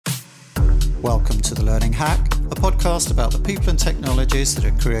Welcome to The Learning Hack, a podcast about the people and technologies that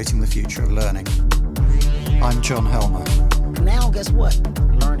are creating the future of learning. I'm John Helmer. Now guess what?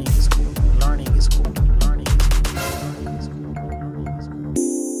 Learning is cool. Learning is cool. Learning is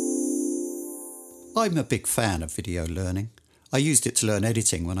cool. I'm a big fan of video learning. I used it to learn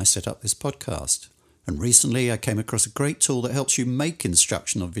editing when I set up this podcast. And recently I came across a great tool that helps you make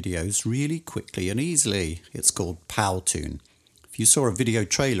instructional videos really quickly and easily. It's called Powtoon. If you saw a video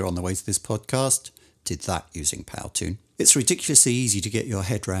trailer on the way to this podcast, did that using Powtoon. It's ridiculously easy to get your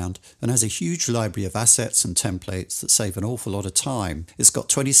head round and has a huge library of assets and templates that save an awful lot of time. It's got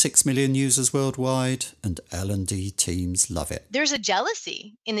 26 million users worldwide and L&D teams love it. There's a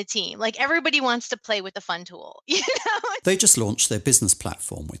jealousy in the team. Like everybody wants to play with the fun tool, you know? They just launched their business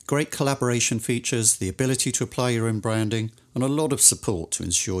platform with great collaboration features, the ability to apply your own branding, and a lot of support to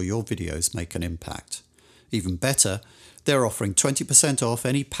ensure your videos make an impact. Even better, they're offering 20% off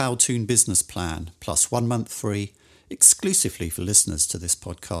any Powtoon business plan, plus 1 month free, exclusively for listeners to this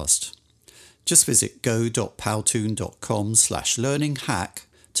podcast. Just visit go.powtoon.com/learninghack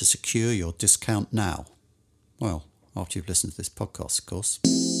to secure your discount now. Well, after you've listened to this podcast, of course.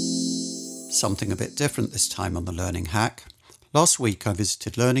 Something a bit different this time on The Learning Hack. Last week I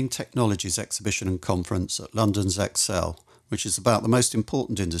visited Learning Technologies Exhibition and Conference at London's Excel, which is about the most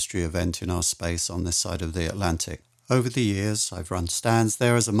important industry event in our space on this side of the Atlantic. Over the years, I've run stands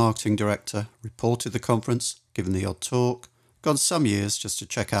there as a marketing director, reported the conference, given the odd talk, gone some years just to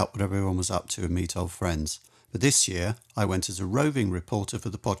check out what everyone was up to and meet old friends. But this year, I went as a roving reporter for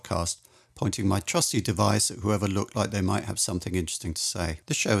the podcast, pointing my trusty device at whoever looked like they might have something interesting to say.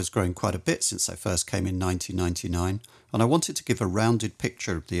 The show has grown quite a bit since I first came in 1999, and I wanted to give a rounded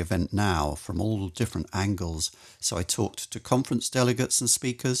picture of the event now from all different angles, so I talked to conference delegates and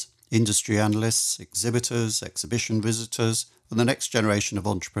speakers, industry analysts, exhibitors, exhibition visitors, and the next generation of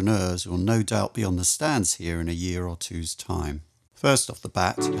entrepreneurs who will no doubt be on the stands here in a year or two's time. First off the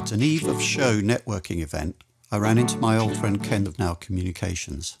bat, at an Eve of Show networking event, I ran into my old friend Ken of Now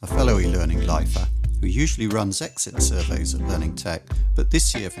Communications, a fellow e-learning lifer, who usually runs exit surveys at Learning Tech, but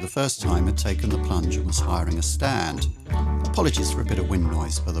this year for the first time had taken the plunge and was hiring a stand. Apologies for a bit of wind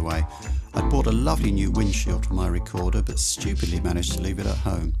noise, by the way. I'd bought a lovely new windshield for my recorder, but stupidly managed to leave it at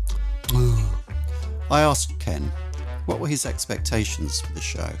home. I asked Ken, what were his expectations for the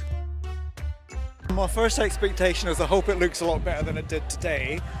show? My first expectation is I hope it looks a lot better than it did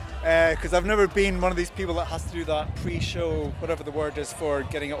today, because I've never been one of these people that has to do that pre-show, whatever the word is for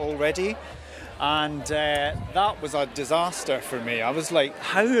getting it all ready. And that was a disaster for me. I was like,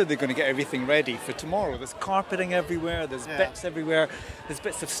 how are they going to get everything ready for tomorrow? There's carpeting everywhere, there's bits everywhere, there's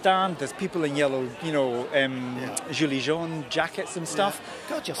bits of stand, there's people in yellow, gilets jaunes jackets and stuff. Yeah.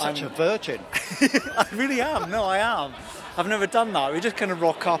 God, you're such a virgin. I really am, no, I am. I've never done that. We just kind of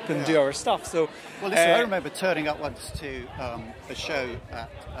rock up and do our stuff. So, well, listen, I remember turning up once to a show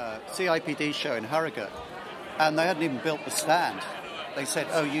at CIPD show in Harrogate, and they hadn't even built the stand. They said,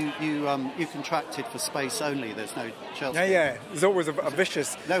 "Oh, you contracted for space only. There's no shelf." Yeah. There's always a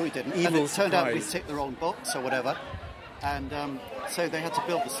vicious. No, we didn't. Evil and it turned out we surprise. ticked the wrong box or whatever, and so they had to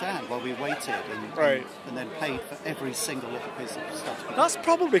build the stand while we waited, and then paid for every single little piece of stuff. That's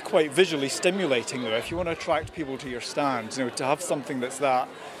probably quite visually stimulating, though. If you want to attract people to your stand, to have something that's that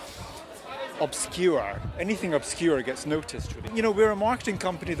obscure. Anything obscure gets noticed. Really. We're a marketing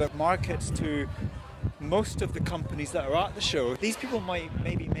company that markets to most of the companies that are at the show. These people might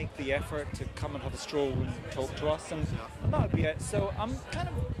maybe make the effort to come and have a stroll and talk to us, and that would be it. So I'm kind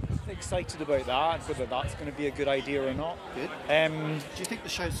of excited about that, whether that's going to be a good idea or not. Good. Do you think the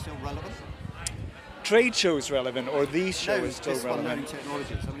show's still relevant? Trade show is relevant, or these show is still relevant? Learning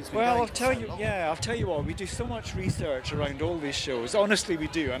Technologies. I mean, it's been well, going I'll tell so you. long. Yeah, I'll tell you what. We do so much research around all these shows. Honestly, we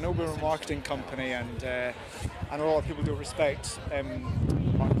do. I know we're a marketing company, and a lot of people don't respect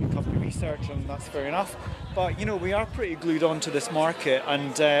marketing company research, and that's fair enough. But we are pretty glued onto this market,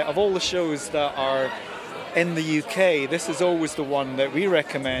 and of all the shows that are in the UK, this is always the one that we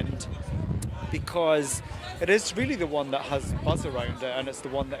recommend because it is really the one that has buzz around it, and it's the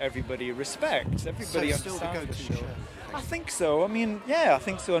one that everybody respects. Everybody understands the show. I think so. I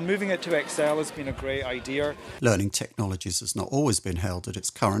think so. And moving it to Excel has been a great idea. Learning Technologies has not always been held at its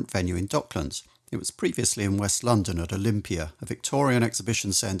current venue in Docklands. It was previously in West London at Olympia, a Victorian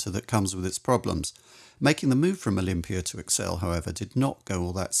exhibition centre that comes with its problems. Making the move from Olympia to Excel, however, did not go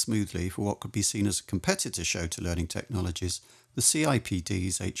all that smoothly for what could be seen as a competitor show to Learning Technologies, the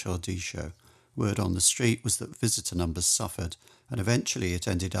CIPD's HRD show. Word on the street was that visitor numbers suffered, and eventually it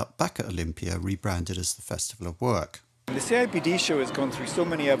ended up back at Olympia, rebranded as the Festival of Work. The CIPD show has gone through so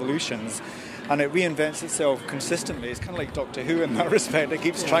many evolutions, and it reinvents itself consistently. It's kind of like Doctor Who in that respect. It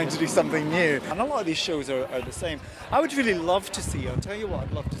keeps trying to do something new. And a lot of these shows are the same. I would really love to see, I'll tell you what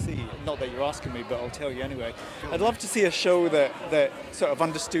I'd love to see, not that you're asking me, but I'll tell you anyway. I'd love to see a show that sort of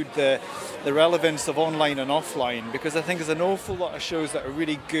understood the relevance of online and offline, because I think there's an awful lot of shows that are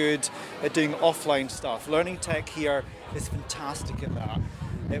really good at doing offline stuff. Learning Tech here is fantastic at that.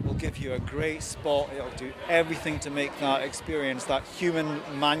 It will give you a great spot. It'll do everything to make that experience, that human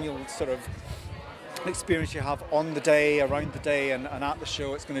manual sort of experience you have on the day, around the day, and at the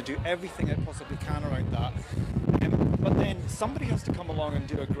show. It's going to do everything it possibly can around that. But then somebody has to come along and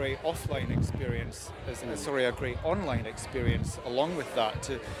do a great offline experience, a great online experience along with that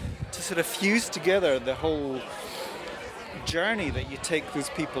to sort of fuse together the whole journey that you take those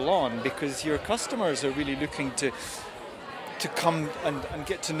people on, because your customers are really looking to come and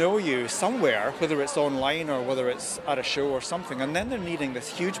get to know you somewhere, whether it's online or whether it's at a show or something, and then they're needing this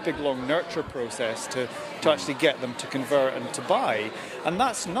huge big long nurture process to actually get them to convert and to buy. And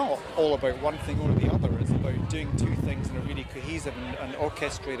that's not all about one thing or the other. It's about doing two things in a really cohesive and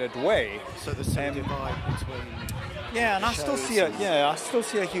orchestrated way. So there's some divide between and I still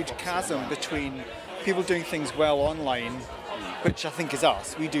see a huge chasm between people doing things well online, which I think is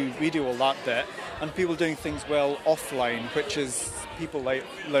us. We do all that bit, and people doing things well offline, which is people like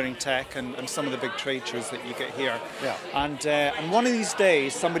Learning Tech and some of the big trade shows that you get here. Yeah. And one of these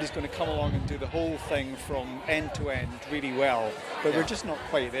days, somebody's going to come along and do the whole thing from end to end really well, but we're just not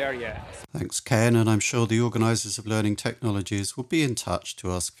quite there yet. Thanks, Ken, and I'm sure the organisers of Learning Technologies will be in touch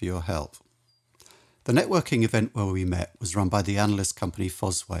to ask for your help. The networking event where we met was run by the analyst company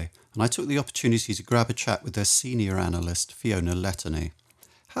Fosway, and I took the opportunity to grab a chat with their senior analyst, Fiona Lettany.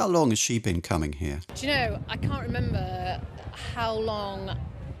 How long has she been coming here? Do you know, I can't remember how long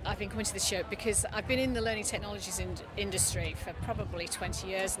I've been coming to this show, because I've been in the learning technologies industry for probably 20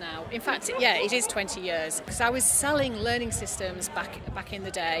 years now. In fact, it is 20 years, because I was selling learning systems back in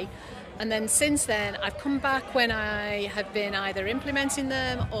the day. And then since then, I've come back when I have been either implementing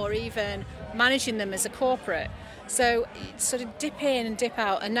them or even managing them as a corporate. So it's sort of dip in and dip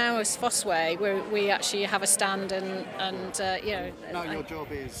out. And now as Fosway, we actually have a stand and Now your job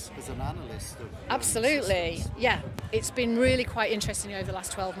is as an analyst. Absolutely, yeah. It's been really quite interesting over the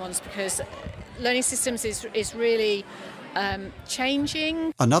last 12 months, because learning systems is really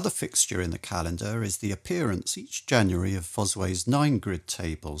changing. Another fixture in the calendar is the appearance each January of Fosway's 9 grid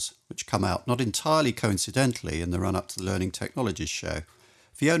tables, which come out not entirely coincidentally in the run-up to the Learning Technologies show.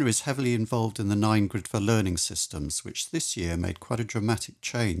 Fiona is heavily involved in the 9 grid for learning systems, which this year made quite a dramatic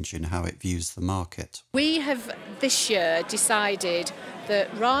change in how it views the market. We have this year decided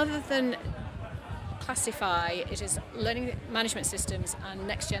that rather than classify it as learning management systems and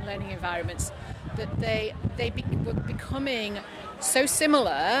next-gen learning environments, that they were becoming so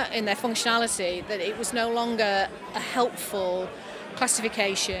similar in their functionality that it was no longer a helpful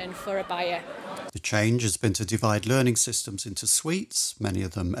classification for a buyer. The change has been to divide learning systems into suites, many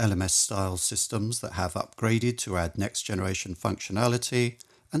of them LMS-style systems that have upgraded to add next-generation functionality,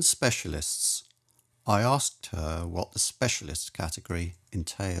 and specialists. I asked her what the specialist category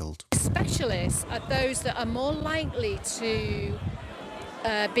entailed. Specialists are those that are more likely to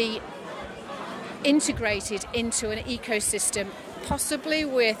be integrated into an ecosystem, possibly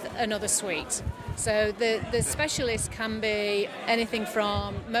with another suite. So the specialists can be anything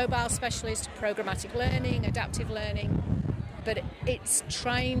from mobile specialists to programmatic learning, adaptive learning, but it's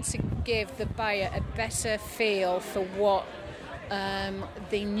trying to give the buyer a better feel for what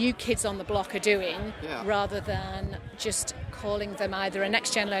the new kids on the block are doing, rather than just calling them either a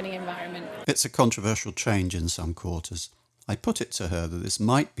next-gen learning environment. It's a controversial change in some quarters. I put it to her that this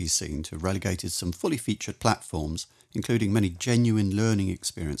might be seen to have relegated some fully featured platforms, including many genuine learning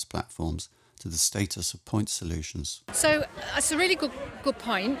experience platforms, to the status of point solutions. So that's a really good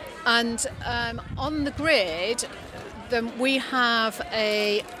point. And on the grid, we have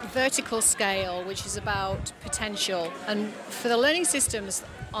a vertical scale, which is about potential. And for the learning systems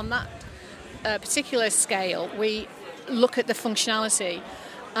on that particular scale, we look at the functionality.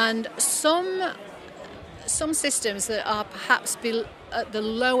 And some systems that are perhaps at the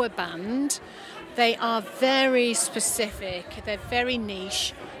lower band, they are very specific, they're very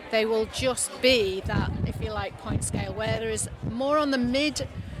niche. They will just be that, if you like, point scale, whereas more on the mid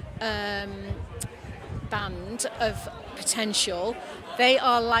band of potential, they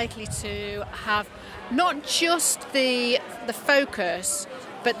are likely to have not just the focus,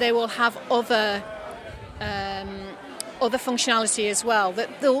 but they will have other functionality as well,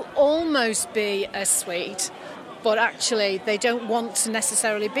 that they'll almost be a suite, but actually they don't want to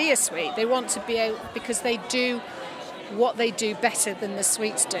necessarily be a suite. They want to be because they do what they do better than the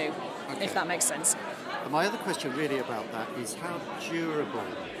suites do. if that makes sense. My other question really about that is how durable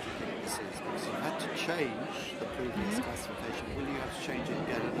this is, because you had to change the previous classification. Will you have to change it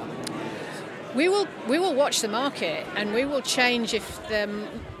again another 2 years? We will watch the market, and we will change if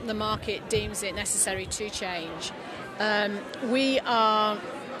the market deems it necessary to change. We are,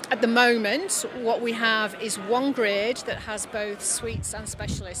 at the moment, what we have is one grid that has both suites and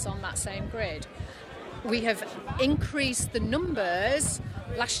specialists on that same grid. We have increased the numbers.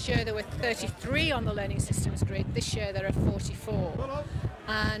 Last year there were 33 on the learning systems grid. This year there are 44.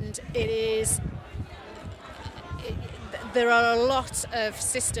 And there are a lot of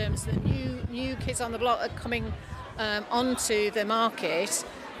systems that new kids on the block are coming onto the market,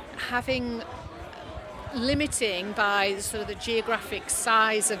 limiting by sort of the geographic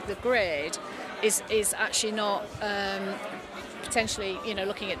size of the grid is actually not potentially,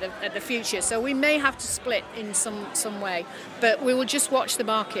 looking at the future. So we may have to split in some way, but we will just watch the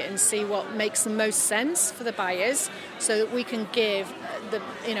market and see what makes the most sense for the buyers, so that we can give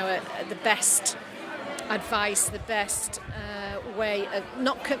the best advice, the best way of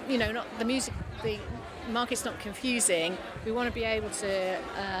not the music. The market's not confusing. We want to be able to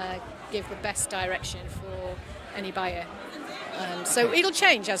give the best direction for any buyer. So it'll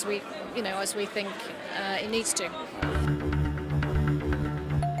change as we think it needs to.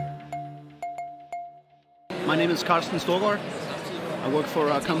 My name is Carsten Storgård. I work for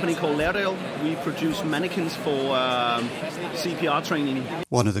a company called Lærdal. We produce mannequins for CPR training.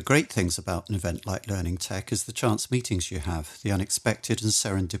 One of the great things about an event like Learning Tech is the chance meetings you have, the unexpected and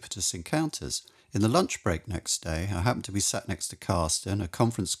serendipitous encounters. In the lunch break next day, I happened to be sat next to Carsten, a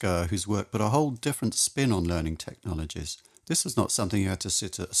conference goer whose work put a whole different spin on learning technologies. This was not something you had to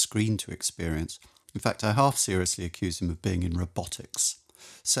sit at a screen to experience. In fact, I half seriously accused him of being in robotics.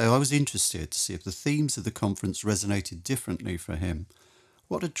 So I was interested to see if the themes of the conference resonated differently for him.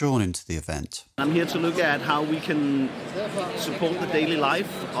 What had drawn him to the event? I'm here to look at how we can support the daily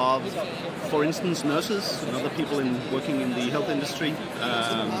life of, for instance, nurses and other people working in the health industry.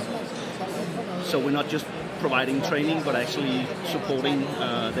 So we're not just providing training, but actually supporting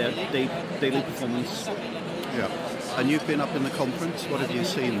their daily performance. Yeah. And you've been up in the conference. What have you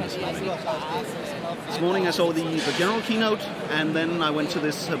seen this morning? This morning I saw the general keynote, and then I went to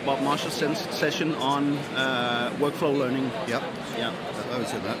this Bob Marshall session on workflow learning. Yep. Yeah. I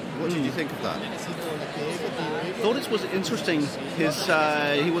was in that. What did you think of that? I thought it was interesting.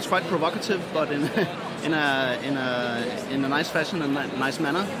 He was quite provocative, but in a nice fashion and a nice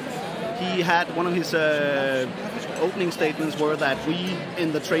manner. He had one of his opening statements were that we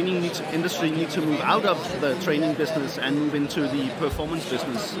in the training industry need to move out of the training business and move into the performance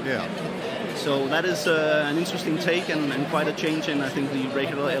business. Yeah. So that is an interesting take and quite a change in, I think, the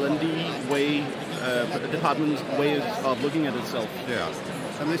regular L&D way, the department's way of looking at itself. Yeah.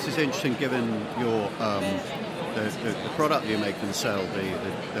 And this is interesting given your the product you make and sell,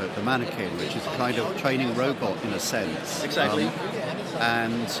 the mannequin, which is a kind of training robot in a sense. Exactly.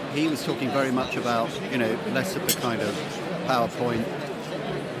 And he was talking very much about, less of the kind of PowerPoint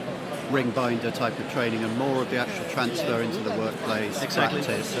ring binder type of training and more of the actual transfer into the workplace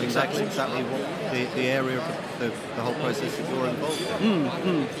practice. And that's exactly what the area of the whole process that you're involved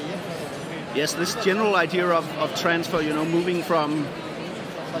in. Yes, this general idea of transfer, moving from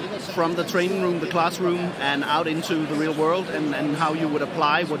the training room, the classroom, and out into the real world, and how you would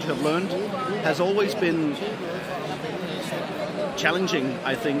apply what you have learned, has always been challenging,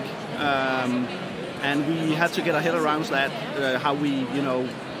 I think, and we had to get our head around that, how we,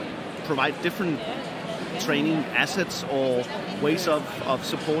 provide different training assets or ways of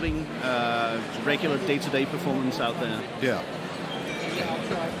supporting regular day-to-day performance out there. Yeah.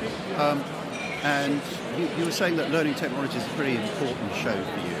 And you were saying that learning technology is a pretty important show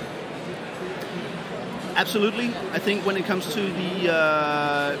for you. Absolutely. I think when it comes to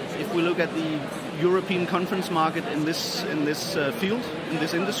the, if we look at the European conference market in this field, in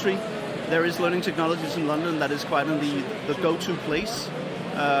this industry, there is Learning Technologies in London that is quite in the go-to place.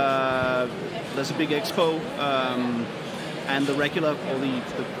 There's a big expo, and the regular, or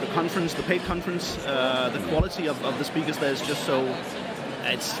the conference, the paid conference, the quality of the speakers there is just so,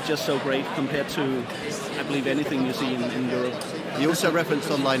 it's just so great compared to, I believe, anything you see in Europe. You also referenced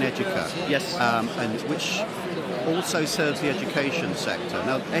Online Educa. Yes. And which also serves the education sector.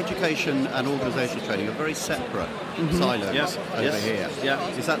 Now, education and organisational training are very separate silos over here. Yeah.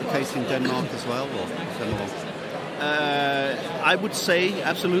 Is that the case in Denmark as well, or similar? I would say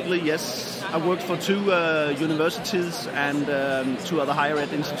absolutely yes. I worked for 2 universities and 2 other higher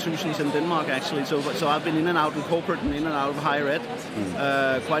ed institutions in Denmark, actually. So I've been in and out in corporate and in and out of higher ed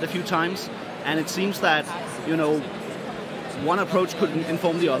quite a few times. And it seems that, one approach could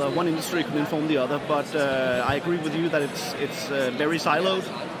inform the other, one industry could inform the other, but I agree with you that it's very siloed.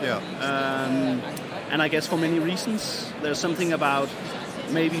 Yeah. And I guess for many reasons, there's something about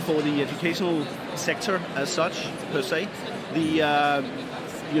maybe for the educational sector as such, per se, the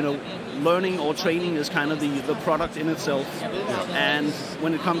learning or training is kind of the product in itself. Yeah. And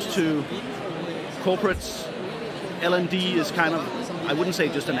when it comes to corporates, L&D is kind of, I wouldn't say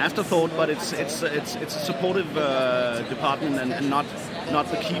just an afterthought, but it's a supportive department and not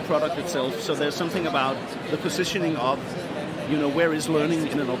the key product itself. So there's something about the positioning of, where is learning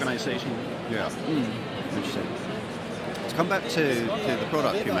in an organization. Yeah. Interesting. To come back to the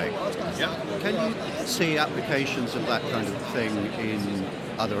product you make, can you see applications of that kind of thing in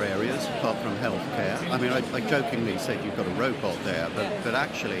other areas apart from healthcare? I mean, I jokingly said you've got a robot there, but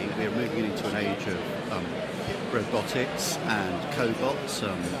actually we're moving into an age of robotics and cobots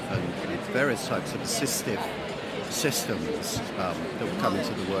and various types of assistive systems that will come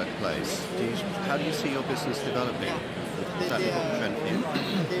into the workplace. How do you see your business developing? Is that an trend for you?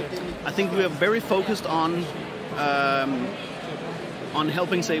 I think we are very focused on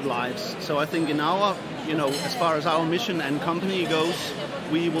helping save lives. So I think in our, as far as our mission and company goes,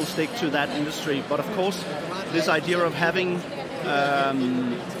 we will stick to that industry. But of course, this idea of having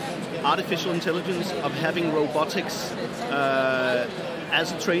artificial intelligence, of having robotics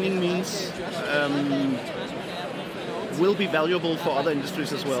as a training means will be valuable for other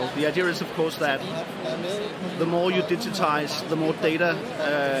industries as well. The idea is, of course, that the more you digitize, the more data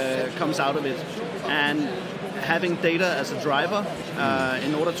comes out of it. And having data as a driver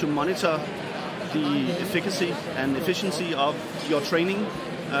in order to monitor the efficacy and efficiency of your training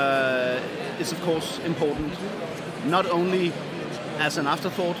is, of course, important. Not only as an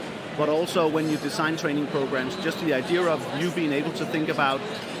afterthought, but also when you design training programs, just the idea of you being able to think about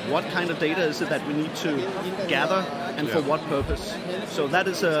what kind of data is it that we need to gather and for what purpose. So that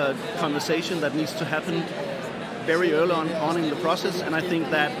is a conversation that needs to happen very early on in the process, and I think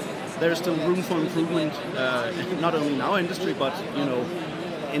that there's still room for improvement, not only in our industry, but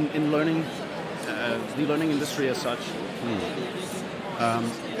in learning, the learning industry as such.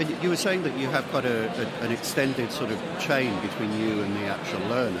 You were saying that you have quite an extended sort of chain between you and the actual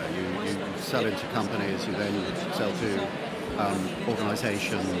learner. You sell into companies, you then sell to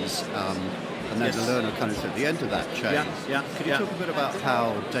organisations, and then the learner kind of is at the end of that chain. Yeah. Could you talk a bit about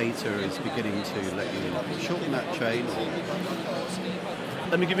how data is beginning to let you shorten that chain?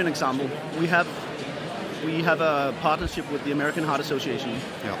 Let me give you an example. We have a partnership with the American Heart Association,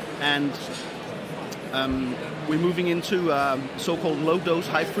 and we're moving into a so-called low-dose,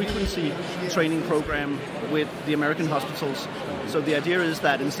 high-frequency training program with the American hospitals. So the idea is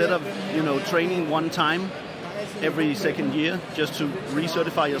that instead of training one time every second year just to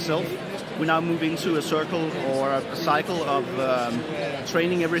recertify yourself, we now move into a circle or a cycle of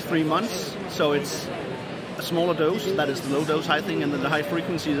training every 3 months. So it's a smaller dose, that is the low-dose high thing, and then the high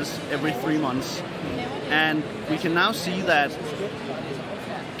frequency is every 3 months. And we can now see that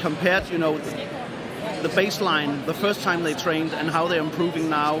compared, the baseline, the first time they trained, and how they're improving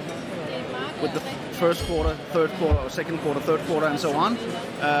now with the first quarter, third quarter, or second quarter, third quarter, and so on,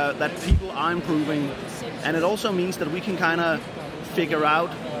 that people are improving. And it also means that we can kind of figure out,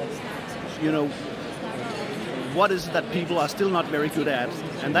 what is it that people are still not very good at.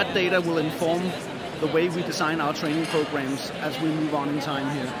 And that data will inform the way we design our training programs as we move on in time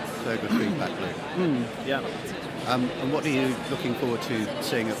here. So good feedback loop. Yeah. And what are you looking forward to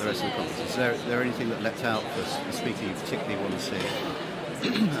seeing at the rest of the conference? Is there anything that lets out for the speaker you particularly want to see?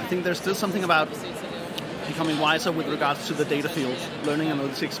 I think there's still something about becoming wiser with regards to the data field, learning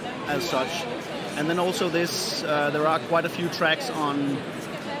analytics as such. And then also there are quite a few tracks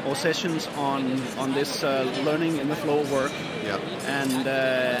or sessions on this learning in the flow of work,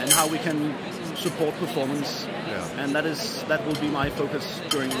 and how we can support performance. And that will be my focus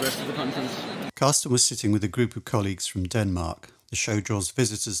during the rest of the conference. Carsten was sitting with a group of colleagues from Denmark. The show draws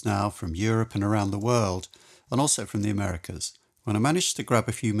visitors now from Europe and around the world, and also from the Americas. When I managed to grab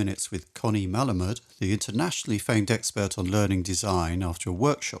a few minutes with Connie Malamud, the internationally famed expert on learning design, after a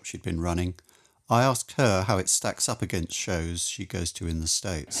workshop she'd been running, I asked her how it stacks up against shows she goes to in the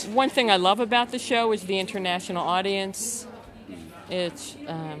States. One thing I love about the show is the international audience. It's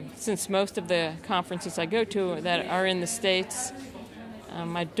since most of the conferences I go to that are in the States,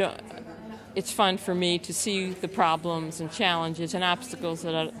 it's fun for me to see the problems and challenges and obstacles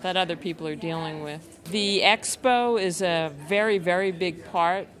that other people are dealing with. The expo is a very, very big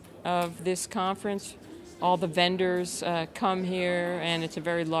part of this conference. All the vendors come here, and it's a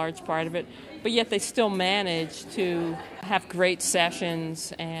very large part of it. But yet they still manage to have great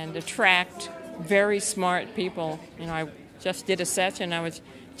sessions and attract very smart people. I just did a session. I was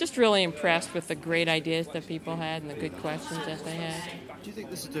just really impressed with the great ideas that people had and the good questions that they had. Do you think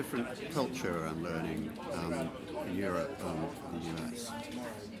there's a different culture around learning in Europe and the US?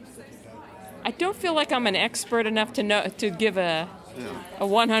 I don't feel like I'm an expert enough to give a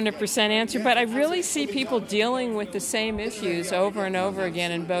 100% answer, but I really see people dealing with the same issues over and over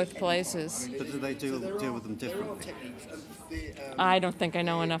again in both places. But do they deal with them differently? I don't think I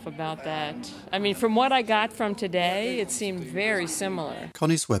know enough about that. I mean, from what I got from today, it seemed very similar.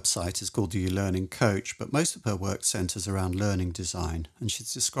 Connie's website is called The Learning Coach, but most of her work centres around learning design, and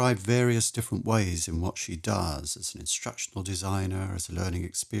she's described various different ways in what she does as an instructional designer, as a learning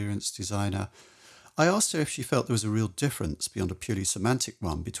experience designer. I asked her if she felt there was a real difference beyond a purely semantic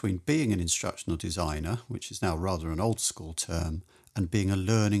one between being an instructional designer, which is now rather an old school term, and being a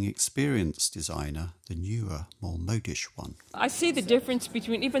learning experience designer, the newer, more modish one. I see the difference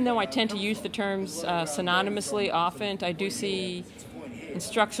between, even though I tend to use the terms synonymously often, I do see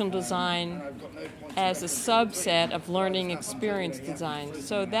instructional design as a subset of learning experience design.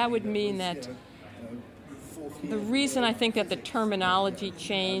 So that would mean that the reason I think that the terminology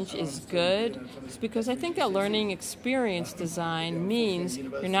change is good is because I think that learning experience design means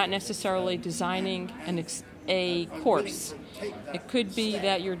you're not necessarily designing a course. It could be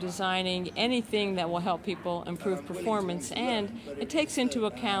that you're designing anything that will help people improve performance, and it takes into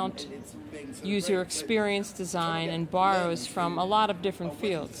account user experience design and borrows from a lot of different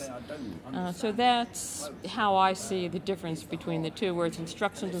fields. So that's how I see the difference between the two, whereas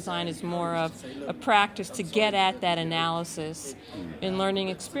instructional design is more of a practice to get at that analysis. In learning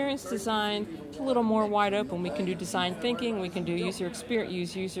experience design, it's a little more wide open. We can do design thinking, we can do user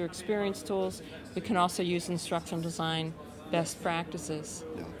experience tools, we can also use instructional design best practices.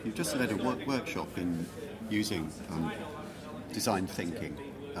 Yeah. You've just led a workshop in using design thinking.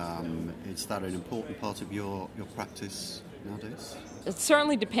 Is that an important part of your practice nowadays? It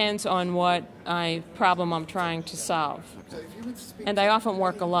certainly depends on what problem I'm trying to solve. Okay. And I often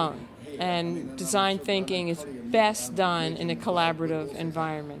work alone. And design thinking is best done in a collaborative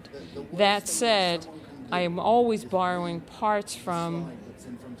environment. That said, I am always borrowing parts from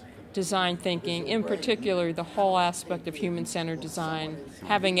design thinking, in particular the whole aspect of human-centered design,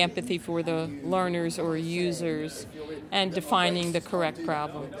 having empathy for the learners or users, and defining the correct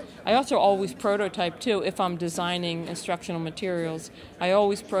problem. I also always prototype too. If I'm designing instructional materials, I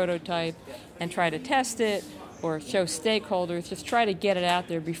always prototype and try to test it or show stakeholders, just try to get it out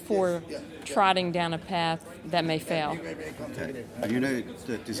there before trotting down a path that may fail. Okay. And you know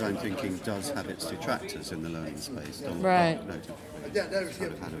that design thinking does have its detractors in the learning space, don't right.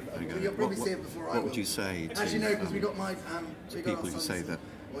 What would you say to people who say that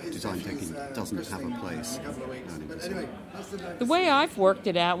design thinking doesn't have a place in learning design? The way I've worked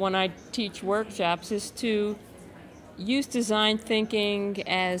it out when I teach workshops is to use design thinking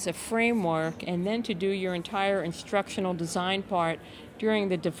as a framework and then to do your entire instructional design part during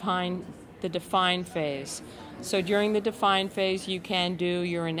the define phase. So during the define phase, you can do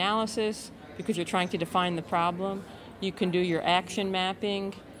your analysis because you're trying to define the problem. You can do your action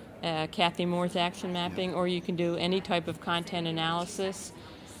mapping, Kathy Moore's action mapping, or you can do any type of content analysis.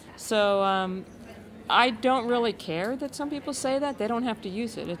 So I don't really care that some people say that. They don't have to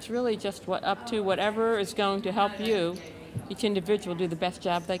use it. It's really just up to whatever is going to help you, each individual, do the best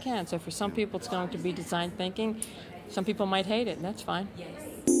job they can. So for some people, it's going to be design thinking. Some people might hate it, and that's fine.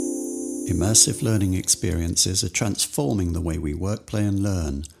 Immersive learning experiences are transforming the way we work, play and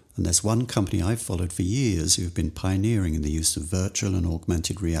learn. And there's one company I've followed for years who have been pioneering in the use of virtual and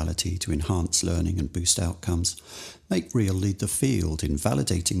augmented reality to enhance learning and boost outcomes. Make Real lead the field in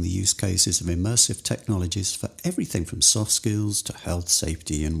validating the use cases of immersive technologies for everything from soft skills to health,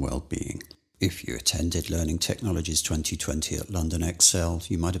 safety and well-being. If you attended Learning Technologies 2020 at London Excel,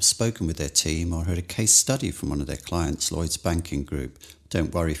 you might have spoken with their team or heard a case study from one of their clients, Lloyds Banking Group.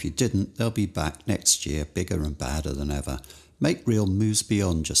 Don't worry if you didn't, they'll be back next year, bigger and badder than ever. Make Real moves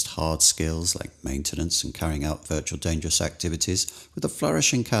beyond just hard skills like maintenance and carrying out virtual dangerous activities with a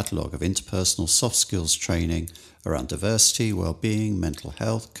flourishing catalogue of interpersonal soft skills training around diversity, well-being, mental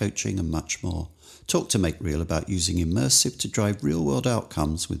health, coaching and much more. Talk to Make Real about using immersive to drive real-world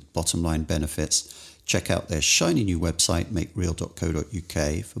outcomes with bottom-line benefits. Check out their shiny new website,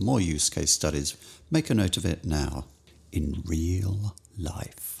 makereal.co.uk, for more use case studies. Make a note of it now. In real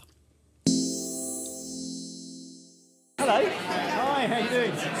life. Hello. Hi, how you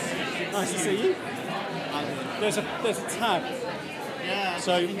doing? Nice to see you. There's a tab. Yeah,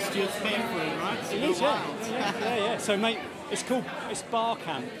 so Stuart's paying for it, right? It is, yeah. So mate, it's bar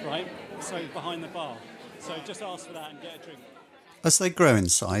camp, right? So behind the bar. So just ask for that and get a drink. As they grow in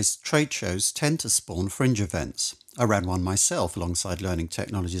size, trade shows tend to spawn fringe events. I ran one myself alongside Learning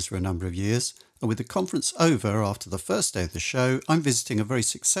Technologies for a number of years, and with the conference over after the first day of the show, I'm visiting a very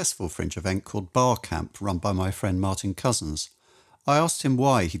successful fringe event called Bar Camp, run by my friend Martin Cousins. I asked him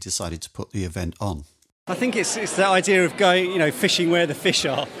why he decided to put the event on. I think it's that idea of going, fishing where the fish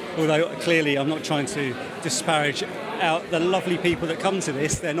are, although clearly I'm not trying to disparage out the lovely people that come to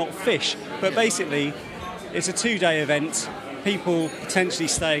this, they're not fish, but basically it's a 2-day event, people potentially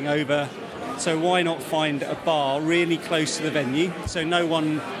staying over, so why not find a bar really close to the venue so no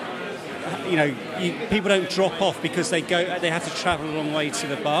one, people don't drop off because they have to travel a long way to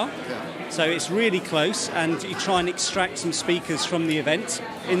the bar. So it's really close, and you try and extract some speakers from the event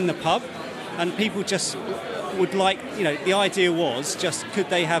in the pub, and people just would like, the idea was just could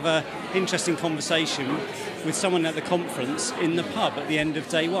they have an interesting conversation with someone at the conference in the pub at the end of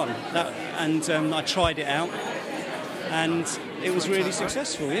day one. I tried it out, and it was really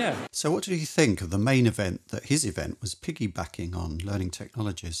successful, yeah. So what did you think of the main event that his event was piggybacking on Learning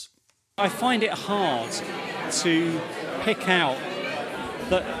Technologies? I find it hard to pick out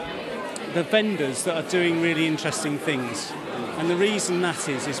the vendors that are doing really interesting things. And the reason that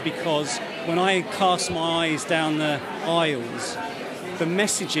is because when I cast my eyes down the aisles, the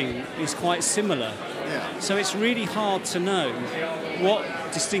messaging is quite similar. Yeah. So it's really hard to know what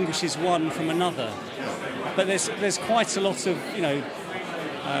distinguishes one from another. But there's quite a lot of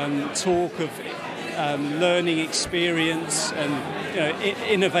talk of learning experience and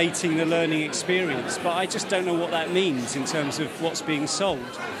innovating the learning experience. But I just don't know what that means in terms of what's being sold.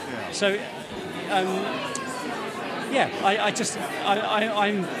 Yeah. So I'm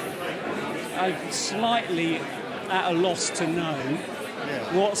slightly at a loss to know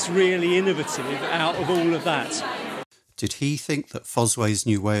what's really innovative out of all of that. Did he think that Fosway's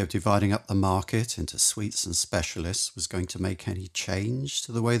new way of dividing up the market into suites and specialists was going to make any change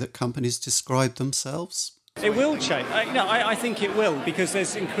to the way that companies describe themselves? It will change. I think it will, because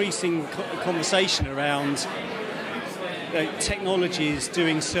there's increasing conversation around technologies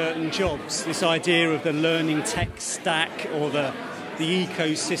doing certain jobs. This idea of the learning tech stack or the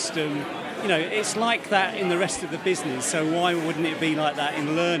ecosystem. It's like that in the rest of the business, so why wouldn't it be like that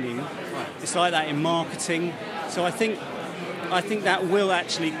in learning? It's like that in marketing. So I think that will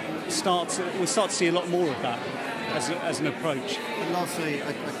actually we'll start to see a lot more of that as an approach. And lastly,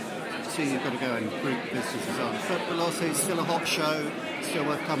 I see you've got to go and group businesses on, but lastly, it's still a hot show, still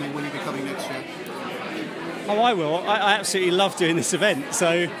worth coming. Will you be coming next year? Oh, I will. I absolutely love doing this event,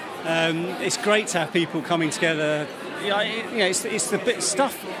 so it's great to have people coming together. It's the bit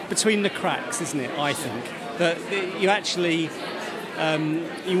stuff between the cracks, isn't it? I think that you actually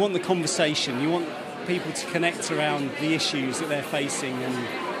you want the conversation, you want people to connect around the issues that they're facing,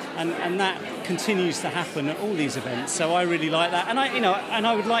 and that continues to happen at all these events. So I really like that, and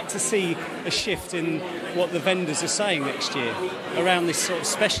I would like to see a shift in what the vendors are saying next year around this sort of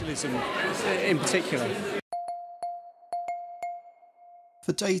specialism in particular.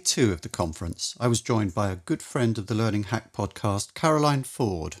 For day 2 of the conference, I was joined by a good friend of the Learning Hack podcast, Caroline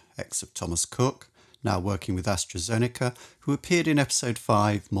Ford, ex of Thomas Cook, now working with AstraZeneca, who appeared in episode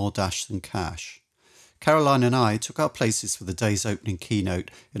 5, More Dash Than Cash. Caroline and I took our places for the day's opening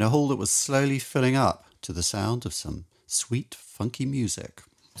keynote in a hall that was slowly filling up to the sound of some sweet, funky music.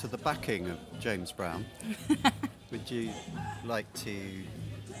 To the backing of James Brown, would you like to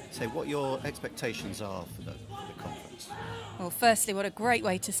say what your expectations are for the conference? Well, firstly, what a great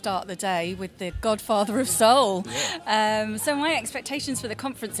way to start the day with the godfather of soul. Yeah. So my expectations for the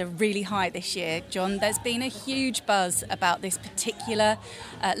conference are really high this year, John. There's been a huge buzz about this particular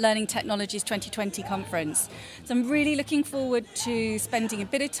Learning Technologies 2020 conference. So I'm really looking forward to spending a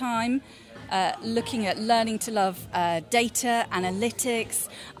bit of time looking at learning to love data, analytics.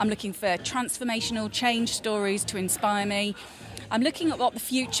 I'm looking for transformational change stories to inspire me. I'm looking at what the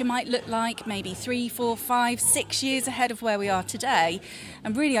future might look like, maybe 3, 4, 5, 6 years ahead of where we are today.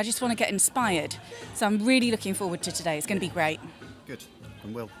 And really, I just want to get inspired. So I'm really looking forward to today. It's going to be great. Good.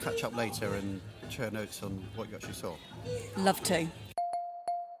 And we'll catch up later and share notes on what you actually saw. Love to.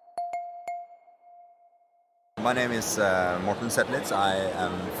 My name is Morten Zetlitz. I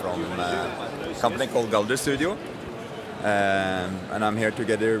am from a company called Galder Studio. And I'm here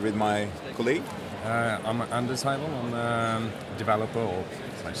together with my colleague. I'm Anders Heidel. I'm a developer or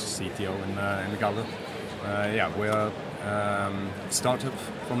CTO in Galder. We're a startup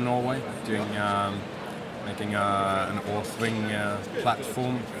from Norway doing making an authoring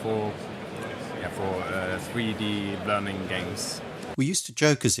platform for 3D learning games. We used to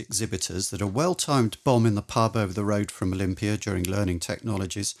joke as exhibitors that a well-timed bomb in the pub over the road from Olympia during Learning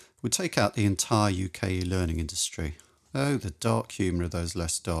Technologies would take out the entire UK learning industry. Oh, the dark humour of those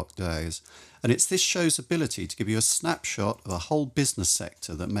less dark days. And it's this show's ability to give you a snapshot of a whole business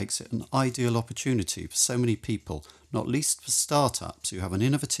sector that makes it an ideal opportunity for so many people, not least for startups who have an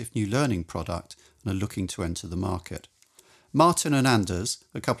innovative new learning product and are looking to enter the market. Martin and Anders,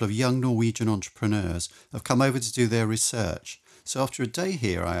 a couple of young Norwegian entrepreneurs, have come over to do their research. So after a day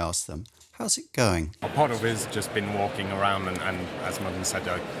here, I asked them, how's it going? A part of it has just been walking around and as Martin said,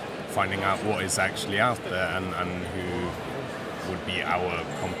 finding out what is actually out there and who would be our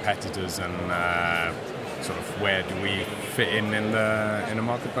competitors and sort of where do we fit in the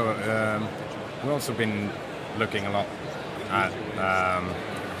market. But we've also been looking a lot at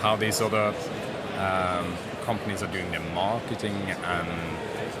how these other companies are doing their marketing and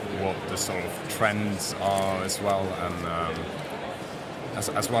what the sort of trends are as well, and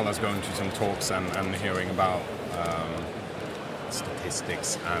as well as going to some talks and hearing about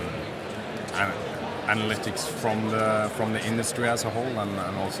statistics and analytics from the industry as a whole,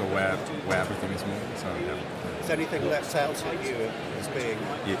 and also where everything is moving. So Is anything left out at you as being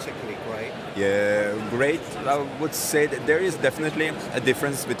particularly great? Yeah, great. I would say that there is definitely a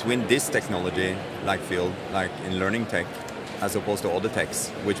difference between this technology, like field, like in learning tech, as opposed to other techs,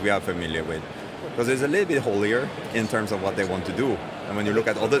 which we are familiar with. Because it's a little bit holier in terms of what they want to do. And when you look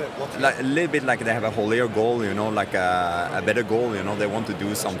at other, like, a little bit like they have a holier goal, you know, like a better goal, you know, they want to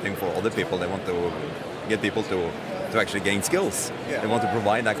do something for other people. They want to get people to actually gain skills. Yeah. They want to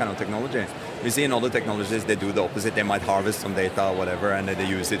provide that kind of technology. We see in other technologies they do the opposite. They might harvest some data or whatever, and then they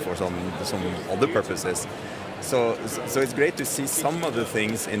use it for some other purposes. So it's great to see some of the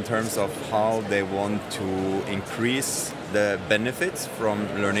things in terms of how they want to increase the benefits from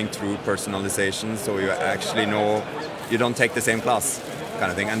learning through personalization, so you actually know you don't take the same class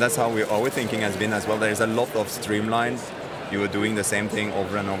kind of thing. And that's how our thinking has been as well. There is a lot of streamlined. You are doing the same thing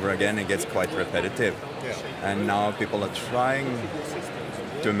over and over again. It gets quite repetitive. Yeah. And now people are trying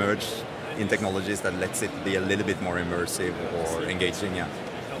to emerge in technologies that lets it be a little bit more immersive or engaging. Yeah.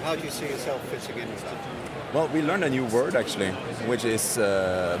 How do you see yourself fitting in with that? Well, we learned a new word actually, which is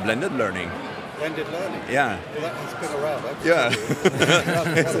blended learning. Blended learning? Yeah. Well, that has been around. Yeah.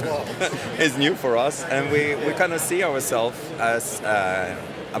 It's new for us, and we kind of see ourselves as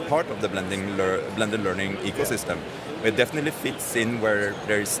a part of the blended learning ecosystem. It definitely fits in where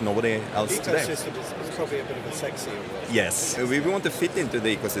there is nobody else today. The ecosystem is probably a bit of a sexier word. Yes. We want to fit into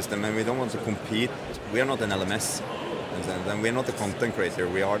the ecosystem, and we don't want to compete. We are not an LMS, and we are not a content creator.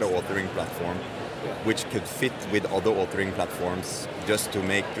 We are the authoring platform, which could fit with other authoring platforms just to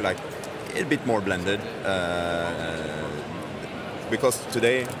make like a bit more blended. Because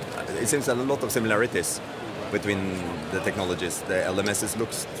today it seems a lot of similarities between the technologies. The LMSs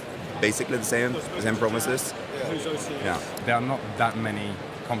looks basically the same promises. Yeah. There are not that many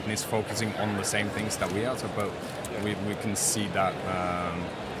companies focusing on the same things that we are, but we can see that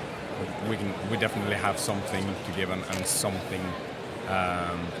we definitely have something to give and something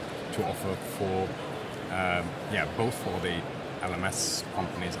to offer for both for the LMS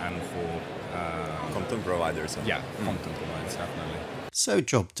companies and for content providers. Yeah, content providers definitely. So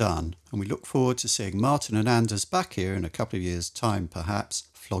job done, and we look forward to seeing Martin and Anders back here in a couple of years' time, perhaps,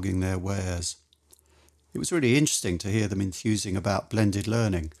 flogging their wares. It was really interesting to hear them enthusing about blended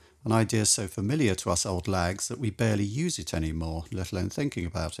learning, an idea so familiar to us old lags that we barely use it anymore, let alone thinking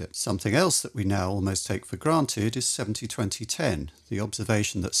about it. Something else that we now almost take for granted is 70-20-10, the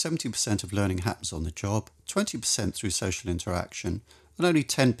observation that 70% of learning happens on the job, 20% through social interaction, and only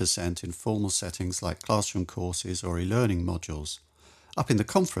 10% in formal settings like classroom courses or e-learning modules. Up in the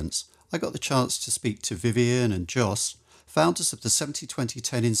conference, I got the chance to speak to Vivian and Joss, founders of the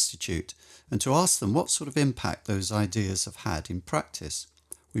 70-20-10 Institute, and to ask them what sort of impact those ideas have had in practice.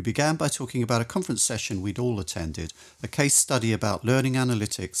 We began by talking about a conference session we'd all attended, a case study about learning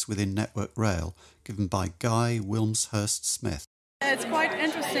analytics within Network Rail, given by Guy Wilmshurst-Smith. It's quite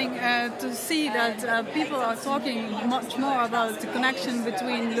interesting to see that people are talking much more about the connection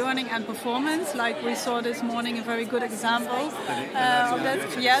between learning and performance. Like we saw this morning, a very good example of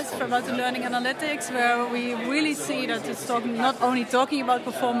that. Yes, about the learning analytics, where we really see that it's not only talking about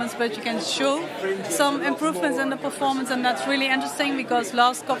performance, but you can show some improvements in the performance, and that's really interesting because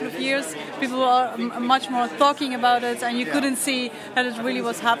last couple of years people are much more talking about it, and you couldn't see that it really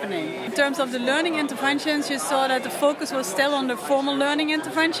was happening. In terms of the learning interventions, you saw that the focus was still on the formal learning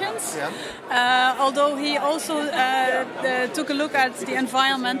interventions, although he also took a look at the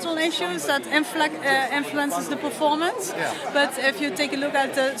environmental issues that influences the performance. But if you take a look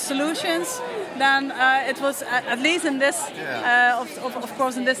at the solutions, then it was, at least in this, of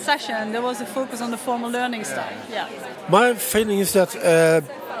course in this session, there was a focus on the formal learning stuff. My feeling is that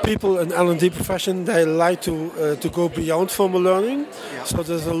people in L&D profession, they like to go beyond formal learning. So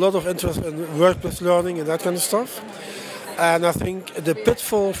there's a lot of interest in workplace learning and that kind of stuff. And I think the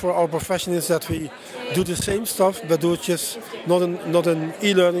pitfall for our profession is that we do the same stuff, but do it just not in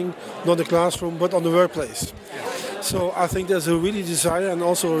e-learning, not in the classroom, but on the workplace. So I think there's a really desire and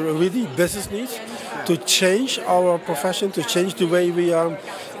also a really business need to change our profession, to change the way we are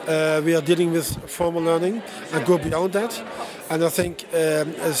dealing with formal learning and go beyond that. And I think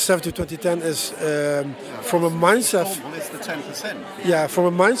 70-20-10 is from a mindset. Formal is the 10%. Yeah, from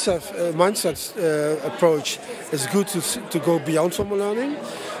a mindset approach, it's good to go beyond formal learning.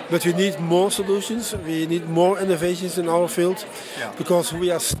 But we need more solutions, we need more innovations in our field, because we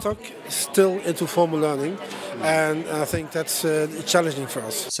are stuck still into formal learning, and I think that's challenging for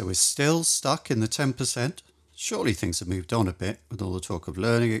us. So we're still stuck in the 10%? Surely things have moved on a bit with all the talk of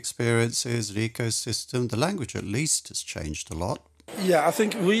learning experiences, the ecosystem. The language at least has changed a lot. Yeah, I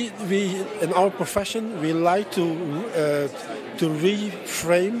think we in our profession, we like to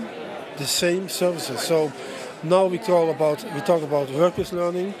reframe the same services. So now we talk about workplace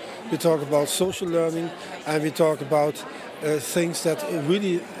learning, we talk about social learning, and we talk about things that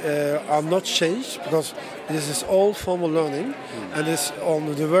really are not changed, because this is all formal learning, and it's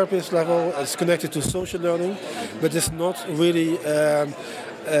on the workplace level, it's connected to social learning, but it's not really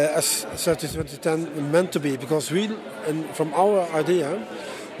as 70-20-10 meant to be, because from our idea,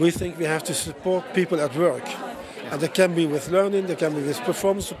 we think we have to support people at work. And that can be with learning, that can be with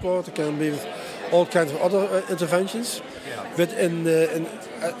performance support, it can be with all kinds of other interventions. But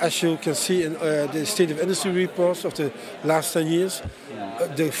as you can see in the State of Industry reports of the last 10 years,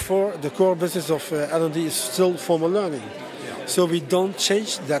 the core business of L&D is still formal learning. So we don't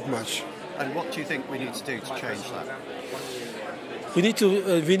change that much. And what do you think we need to do to change that? We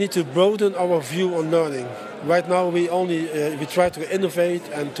need to broaden our view on learning. Right now we try to innovate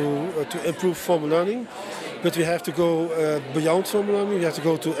and to improve formal learning, but we have to go beyond formal learning. We have to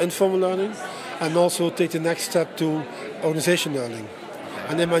go to informal learning, and also take the next step to organization learning.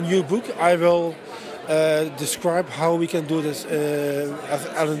 And in my new book, I will describe how we can do this as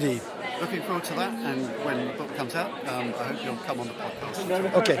L&D. Looking forward to that, and when the book comes out, I hope you'll come on the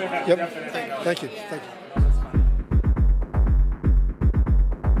podcast. Okay. Yep. Thank you.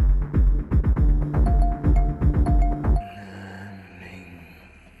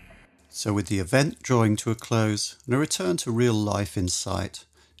 So with the event drawing to a close and a return to real life in sight,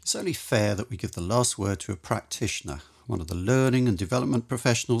 it's only fair that we give the last word to a practitioner, one of the learning and development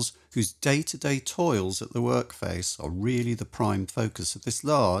professionals whose day-to-day toils at the workface are really the prime focus of this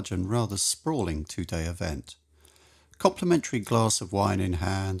large and rather sprawling two-day event. Complimentary glass of wine in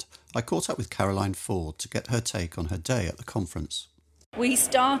hand, I caught up with Caroline Ford to get her take on her day at the conference. We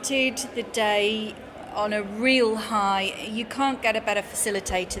started the day on a real high. You can't get a better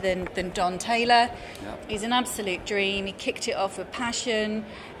facilitator than Don Taylor. He's an absolute dream. He kicked it off with passion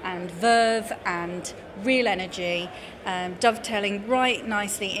and verve and real energy, dovetailing right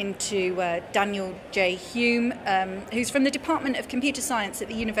nicely into Daniel J. Hume, who's from the Department of Computer Science at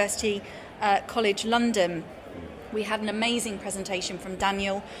the University College London. We had an amazing presentation from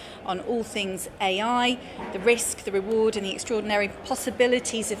Daniel on all things AI, the risk, the reward and the extraordinary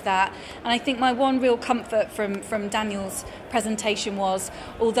possibilities of that. And I think my one real comfort from Daniel's presentation was,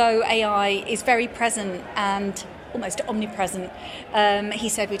 although AI is very present and almost omnipresent, he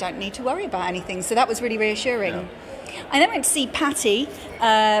said we don't need to worry about anything. So that was really reassuring. Yeah. I then went to see Patty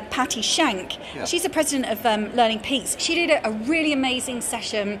Shank. Yeah. She's the president of Learning Peaks. She did a really amazing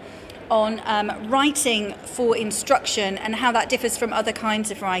session on writing for instruction and how that differs from other kinds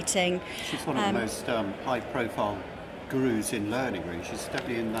of writing. She's one of the most high-profile gurus in learning, really. She's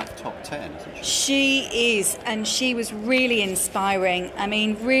definitely in that top 10, isn't she? She is, and she was really inspiring. I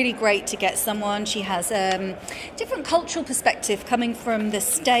mean, really great to get someone. She has a different cultural perspective coming from the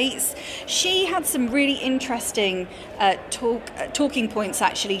States. She had some really interesting talking points,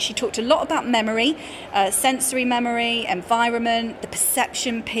 actually. She talked a lot about memory, sensory memory, environment, the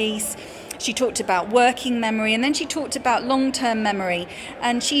perception piece. She talked about working memory, and then she talked about long-term memory.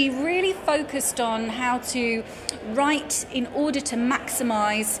 And she really focused on how to write in order to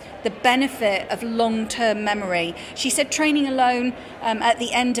maximise the benefit of long-term memory. She said training alone at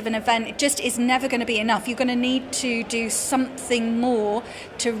the end of an event just is never going to be enough. You're going to need to do something more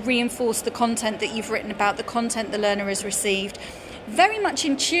to reinforce the content that you've written about, the content the learner has received. Very much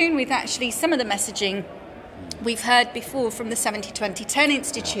in tune with actually some of the messaging we've heard before from the 70-20-10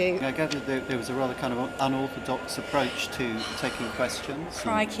 Institute. Yeah, I gather there was a rather kind of unorthodox approach to taking questions.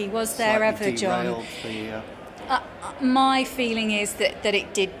 Crikey, was there ever, John? My feeling is that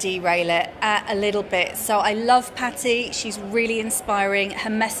it did derail it a little bit. So I love Patty. She's really inspiring. Her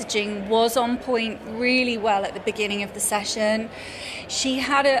messaging was on point really well at the beginning of the session. She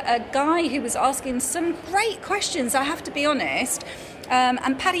had a guy who was asking some great questions, I have to be honest.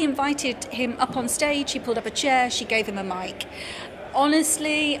 And Patty invited him up on stage. She pulled up a chair. She gave him a mic.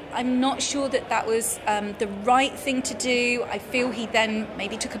 Honestly, I'm not sure that was the right thing to do. I feel he then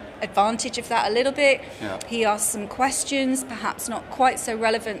maybe took advantage of that a little bit. Yeah. He asked some questions, perhaps not quite so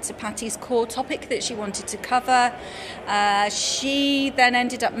relevant to Patty's core topic that she wanted to cover. She then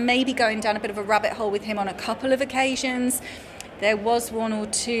ended up maybe going down a bit of a rabbit hole with him on a couple of occasions. There was one or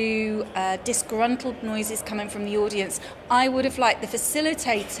two disgruntled noises coming from the audience. I would have liked the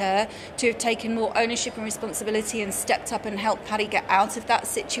facilitator to have taken more ownership and responsibility and stepped up and helped Patty get out of that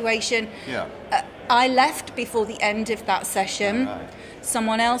situation. Yeah. I left before the end of that session. Right.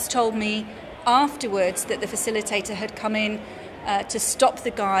 Someone else told me afterwards that the facilitator had come in to stop the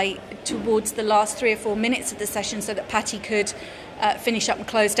guy towards the last 3 or 4 minutes of the session so that Patty could finish up and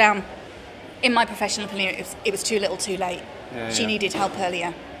close down. In my professional opinion, it was too little too late. She needed help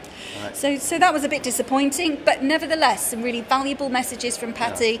earlier. Right. So that was a bit disappointing, but nevertheless, some really valuable messages from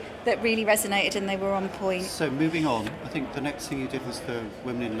Patty that really resonated and they were on point. So moving on, I think the next thing you did was the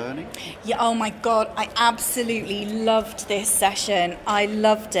Women in Learning. Yeah, oh my God, I absolutely loved this session. I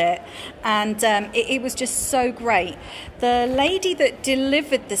loved it. And it was just so great. The lady that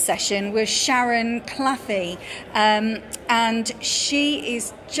delivered the session was Sharon Claffey, and she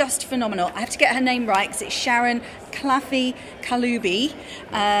is just phenomenal. I have to get her name right because it's Sharon Claffey Kalubi,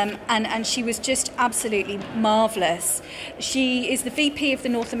 and she was just absolutely marvellous. She is the VP of the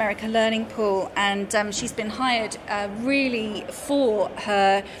North America Learning Pool, and she's been hired really for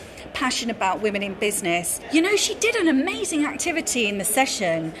her passion about women in business. You know, she did an amazing activity in the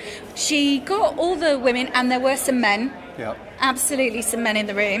session. She got all the women, and there were some men. Yeah. Absolutely some men in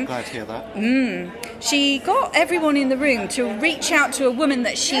the room. Glad to hear that. She got everyone in the room to reach out to a woman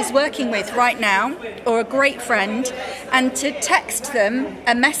that she's working with right now, or a great friend, and to text them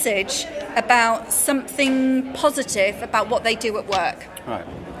a message about something positive about what they do at work. Right.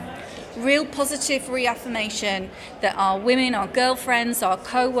 Real positive reaffirmation that our women, our girlfriends, our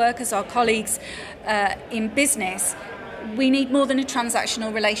co-workers, our colleagues in business, we need more than a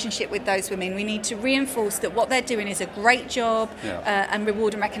transactional relationship with those women. We need to reinforce that what they're doing is a great job and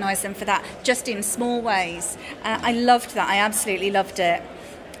reward and recognise them for that, just in small ways. I loved that. I absolutely loved it.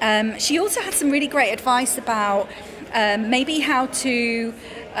 She also had some really great advice about maybe how to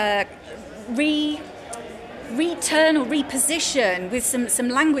return or reposition with some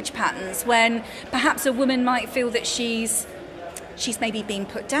language patterns when perhaps a woman might feel that she's maybe being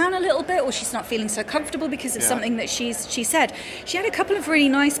put down a little bit, or she's not feeling so comfortable because of something that she said. She had a couple of really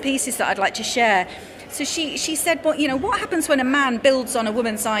nice pieces that I'd like to share. So she said, well, you know, what happens when a man builds on a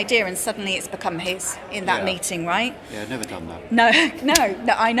woman's idea and suddenly it's become his in that meeting, right? Yeah, never done that. No,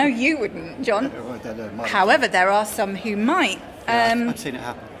 I know you wouldn't, John. However, there are some who might. I've seen it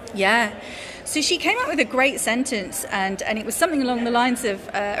happen. Yeah. So she came up with a great sentence, and it was something along the lines of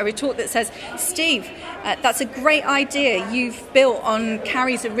a retort that says, Steve, that's a great idea you've built on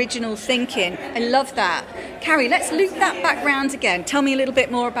Carrie's original thinking. I love that. Carrie, let's loop that back round again. Tell me a little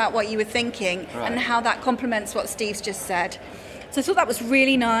bit more about what you were thinking and how that complements what Steve's just said. So I thought that was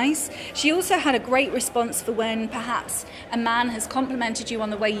really nice. She also had a great response for when perhaps a man has complimented you on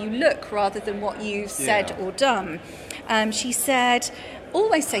the way you look rather than what you've said or done. She said,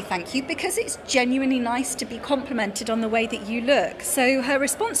 always say thank you because it's genuinely nice to be complimented on the way that you look. So her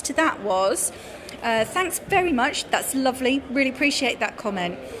response to that was, thanks very much, that's lovely, really appreciate that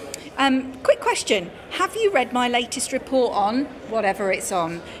comment. Quick question, have you read my latest report on whatever it's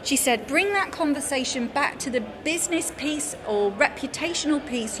on? She said, bring that conversation back to the business piece or reputational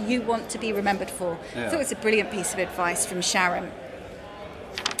piece you want to be remembered for. I thought it was a brilliant piece of advice from Sharon.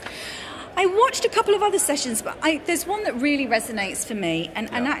 I watched a couple of other sessions, but there's one that really resonates for me, and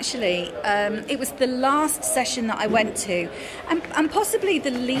actually it was the last session that I went to, and possibly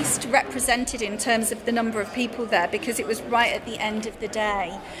the least represented in terms of the number of people there, because it was right at the end of the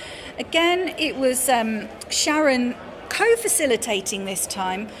day. Again, it was Sharon co-facilitating this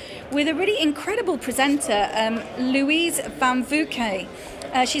time with a really incredible presenter, Louise Van Vuke.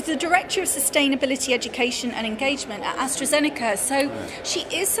 She's the Director of Sustainability Education and Engagement at AstraZeneca. So she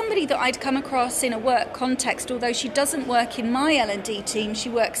is somebody that I'd come across in a work context, although she doesn't work in my L&D team. She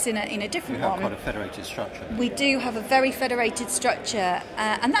works in a different one. We have quite a federated structure. We do have a very federated structure,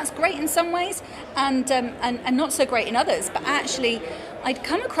 and that's great in some ways and not so great in others. But actually, I'd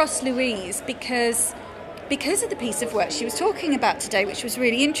come across Louise because of the piece of work she was talking about today, which was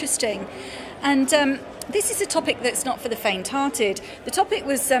really interesting. And this is a topic that's not for the faint-hearted. The topic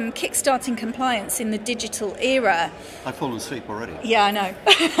was kickstarting compliance in the digital era. I've fallen asleep already. Yeah, I know.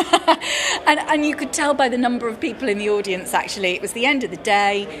 and you could tell by the number of people in the audience, actually. It was the end of the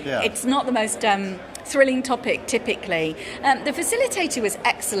day. Yeah. It's not the most thrilling topic, typically. The facilitator was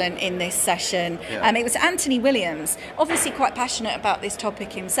excellent in this session. Yeah. It was Anthony Williams, obviously quite passionate about this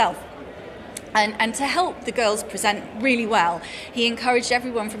topic himself. And to help the girls present really well, he encouraged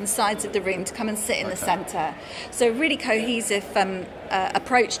everyone from the sides of the room to come and sit in the centre. So really cohesive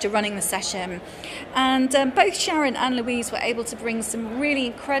approach to running the session. And both Sharon and Louise were able to bring some really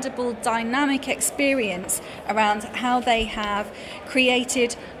incredible dynamic experience around how they have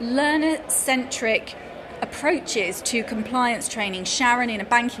created learner-centric approaches to compliance training. Sharon in a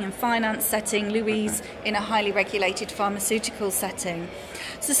banking and finance setting, Louise in a highly regulated pharmaceutical setting.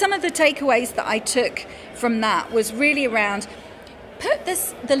 So some of the takeaways that I took from that was really around put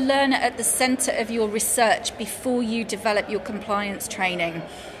the learner at the centre of your research before you develop your compliance training.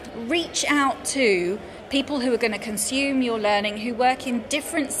 Reach out to people who are going to consume your learning, who work in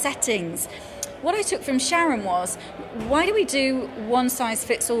different settings. What I took from Sharon was, why do we do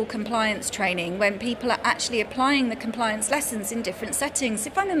one-size-fits-all compliance training when people are actually applying the compliance lessons in different settings?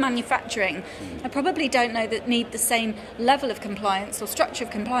 If I'm in manufacturing, I probably don't know that need the same level of compliance or structure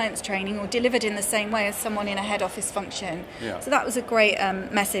of compliance training or delivered in the same way as someone in a head office function. Yeah. So that was a great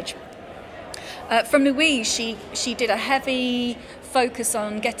message. From Louise, she did a heavy focus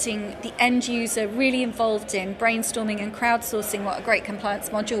on getting the end user really involved in brainstorming and crowdsourcing what a great compliance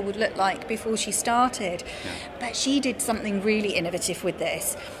module would look like before she started. Yeah. But she did something really innovative with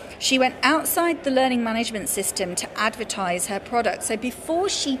this. She went outside the learning management system to advertise her product. So before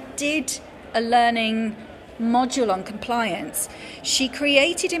she did a learning module on compliance, she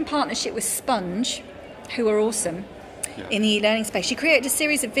created, in partnership with Sponge, who are awesome, in the e-learning space, she created a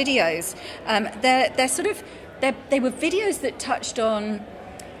series of videos. They were videos that touched on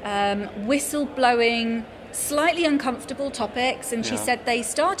whistle-blowing, slightly uncomfortable topics, and she said they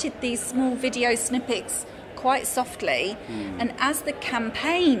started these small video snippets quite softly, and as the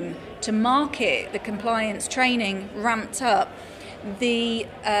campaign to market the compliance training ramped up, the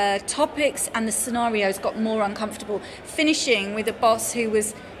topics and the scenarios got more uncomfortable, finishing with a boss who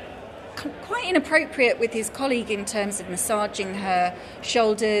was quite inappropriate with his colleague in terms of massaging her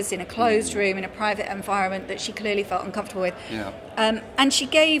shoulders in a closed room in a private environment that she clearly felt uncomfortable with. Yeah. And she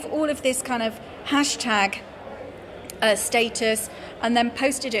gave all of this kind of hashtag status and then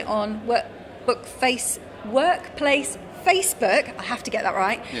posted it on workplace Facebook. I have to get that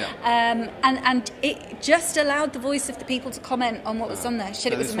right. Yeah. And it just allowed the voice of the people to comment on what was on there. She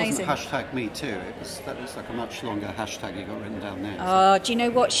said it was amazing. Hashtag me too. That looks like a much longer hashtag you got written down there. Oh, do you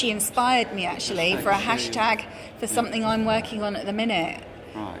know what? She inspired me actually for a hashtag for something I'm working on at the minute.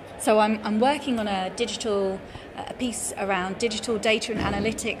 Right. So I'm working on a piece around digital data and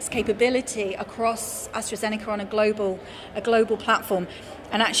analytics capability across AstraZeneca on a global platform.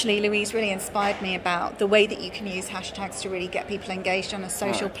 And actually, Louise really inspired me about the way that you can use hashtags to really get people engaged on a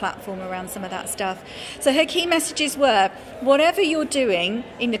social platform around some of that stuff. So her key messages were, whatever you're doing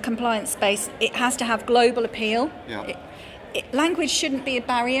in the compliance space, it has to have global appeal. Yeah. Language shouldn't be a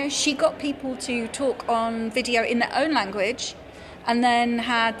barrier. She got people to talk on video in their own language and then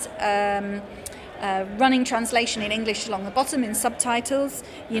had running translation in English along the bottom in subtitles.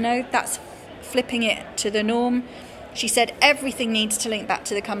 You know, that's flipping it to the norm. She said everything needs to link back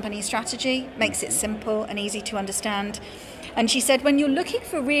to the company strategy, makes it simple and easy to understand. And she said when you're looking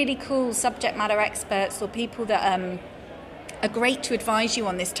for really cool subject matter experts or people that are great to advise you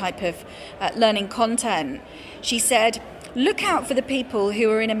on this type of learning content, she said look out for the people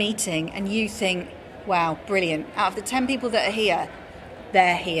who are in a meeting and you think, wow, brilliant. Out of the 10 people that are here,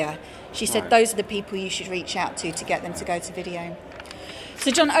 they're here. She said those are the people you should reach out to get them to go to video. So,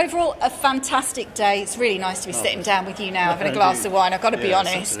 John, overall, a fantastic day. It's really nice to be sitting down with you now, having a glass of wine. I've got to be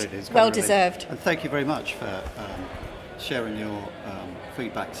honest. Well deserved. And thank you very much for sharing your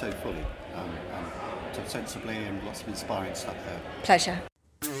feedback so fully, so sensibly, and lots of inspiring stuff there. Pleasure.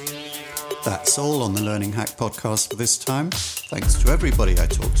 That's all on the Learning Hack podcast for this time. Thanks to everybody I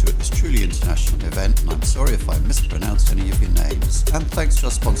talked to at this truly international event, and I'm sorry if I mispronounced any of your names. And thanks to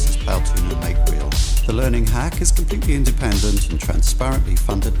our sponsors Powtoon and Make Real. The Learning Hack is completely independent and transparently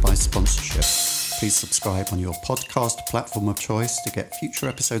funded by sponsorship. Please subscribe on your podcast platform of choice to get future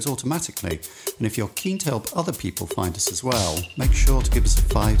episodes automatically. And if you're keen to help other people find us as well, make sure to give us a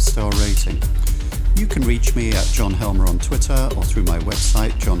 5-star rating. You can reach me at John Helmer on Twitter or through my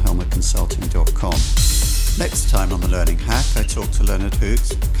website, johnhelmerconsulting.com. Next time on The Learning Hack, I talk to Leonard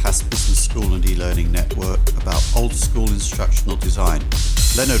Hoot, Cass Business School and e-learning network, about old school instructional design.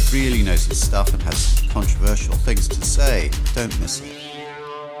 Leonard really knows his stuff and has controversial things to say. Don't miss it.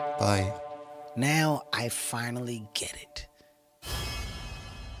 Bye. Now I finally get it.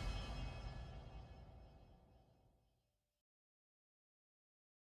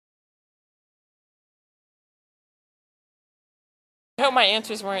 I hope my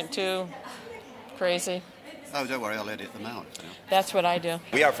answers weren't too crazy. Oh, don't worry, I'll edit them out. That's what I do.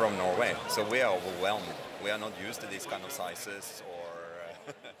 We are from Norway, so we are overwhelmed. We are not used to these kind of sizes or